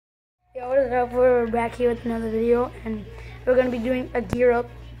Yo, what is up? We're back here with another video, and we're gonna be doing a gear up.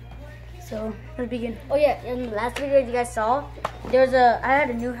 So let's begin. Oh yeah, in the last video you guys saw, I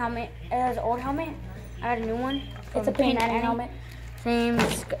had a new helmet. It has an old helmet. I had a new one. It's a paint helmet. Same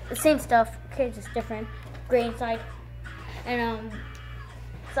stuff. Okay, just different. Gray inside. And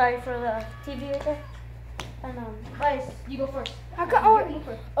sorry for the TV right there. And guys, you go first.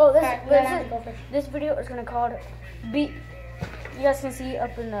 This video is gonna called beat. You guys can see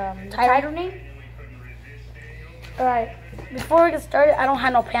up in the title name. Alright, before we get started, I don't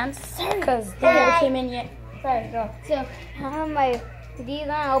have no pants because they never came in yet. Sorry, go. So, I have my D's on.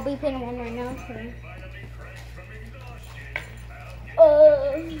 I'll be putting one right now.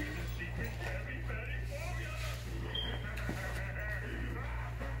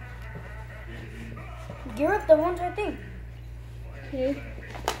 Gear up the whole entire thing. Okay.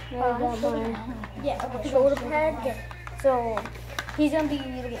 Shoulder pad. Yeah. So he's gonna be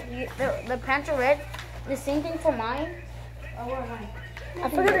the pants are red. The same thing for mine. Where am I? I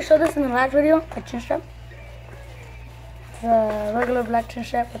forgot to show this in the last video. A chin strap. It's a regular black chin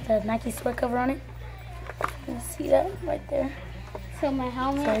strap with the Nike sweat cover on it. You can see that right there. So my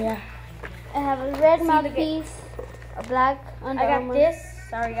helmet. So yeah. I have a red mouthpiece, a black Under Armour. I got this.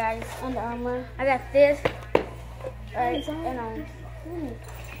 Sorry guys. Under Armour. I got this. Right, and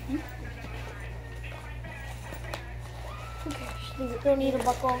don't need a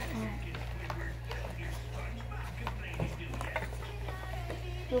buckle.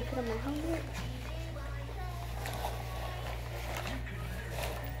 We'll put on my helmet.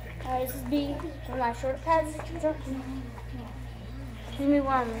 Alright, this is B for my shoulder pads. Give me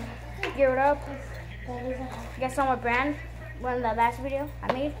one. Gear it up. You guys saw my brand. One of the last video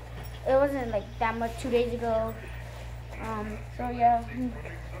I made. It wasn't like that much 2 days ago. So yeah,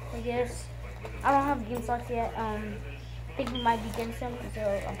 I guess I don't have game socks yet. I think we might be getting some, so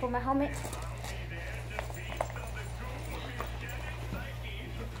I'll put my helmet.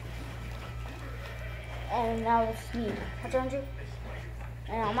 And now it's me. What's on you?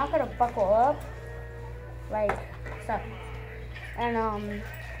 And I'm not gonna buckle up, like so. And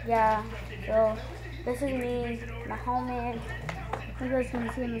yeah. So this is me, my helmet. You guys can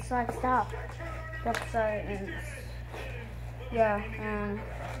see me slide stop. Upside and yeah,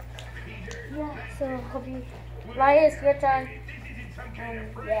 so hope you like it, your time,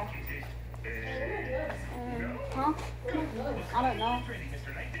 and yeah. Huh? I don't know.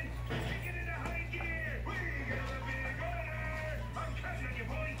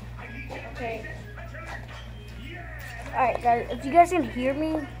 Okay. Alright guys, if you guys can hear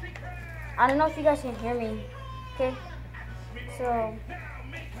me, I don't know if you guys can hear me. Okay? So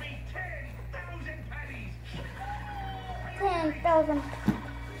 10,000.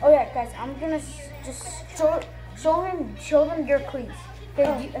 Oh yeah, guys, I'm gonna just show them your cleats.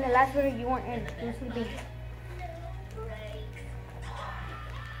 In the last video you weren't in. You were sleeping.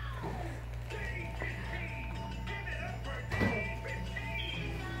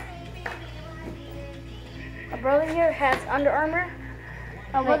 My brother here has Under Armour.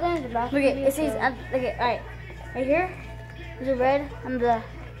 I wasn't in the last Look video. It says look at alright. Right here is a red. I'm the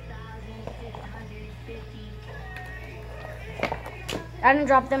I didn't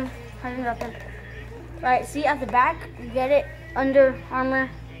drop them. Alright, see at the back, you get it, Under Armour.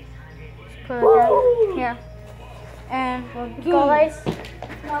 Just put it down here. And go guys. No,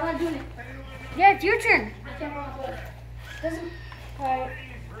 I'm not doing it. Yeah, it's your turn. Alright.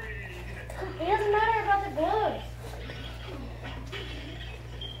 It doesn't matter about the gloves.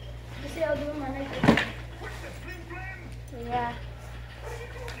 You see, I'll do it my next. Yeah.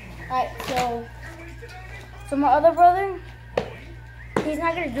 Alright, so my other brother, he's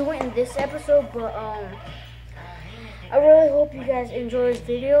not gonna do it in this episode, but I really hope you guys enjoy this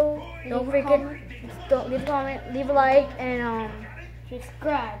video. Don't leave a comment, leave a like, and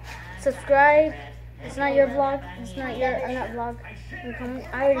subscribe. It's not your vlog. It's not your vlog.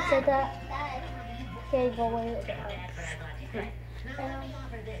 I already said that. Okay, go away.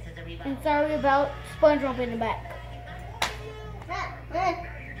 And sorry about SpongeBob in the back.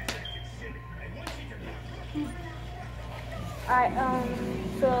 Alright,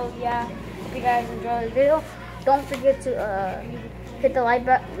 so yeah, if you guys enjoyed the video, don't forget to hit the like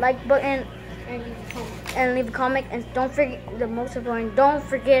button and leave a comment, and don't forget, the most important, don't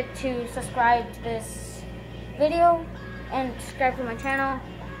forget to subscribe to this video and subscribe to my channel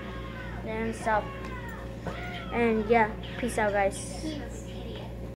and stuff. And yeah, peace out guys.